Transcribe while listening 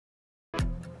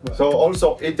So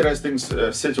also interesting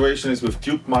situation is with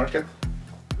tube market,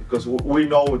 because we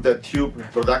know the tube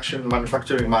production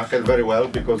manufacturing market very well,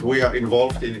 because we are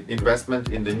involved in investment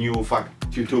in the new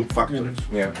tube factories.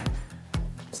 Yeah.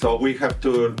 So we have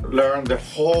to learn the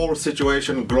whole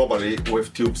situation globally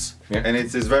with tubes, and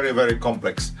it is very, very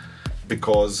complex,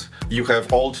 because you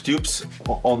have old tubes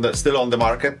still on the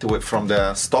market from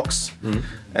the stocks,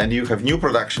 and you have new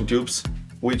production tubes,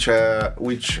 which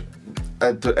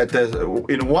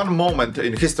in one moment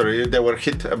in history they were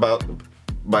hit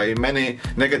by many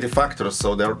negative factors.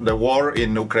 So the war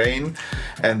in Ukraine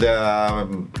and the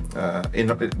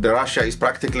Russia is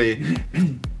practically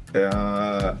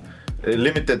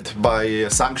limited by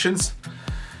sanctions.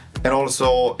 And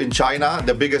also in China,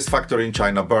 the biggest factory in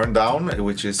China burned down,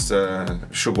 which is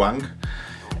Shuguang.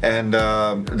 And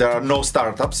there are no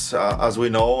startups, as we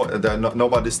know,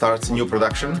 nobody starts new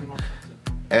production.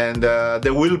 And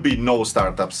there will be no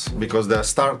startups, because the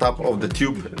startup of the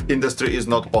tube industry is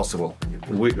not possible.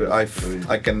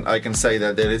 I can say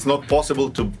that it's not possible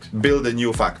to build a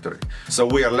new factory. So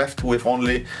we are left with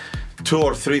only 2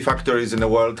 or 3 factories in the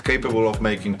world capable of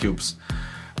making tubes.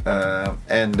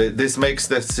 And this makes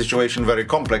the situation very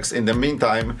complex. In the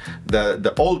meantime,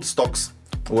 the old stocks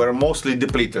were mostly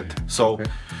depleted. So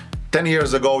 10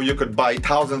 years ago, you could buy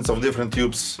thousands of different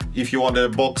tubes. If you want a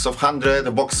box of 100,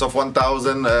 a box of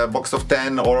 1,000, a box of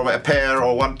 10, or a pair,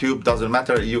 or one tube, doesn't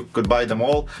matter, you could buy them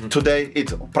all. Today,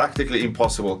 it's practically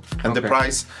impossible. And the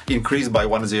price increased by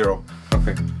 1-0.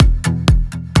 Okay.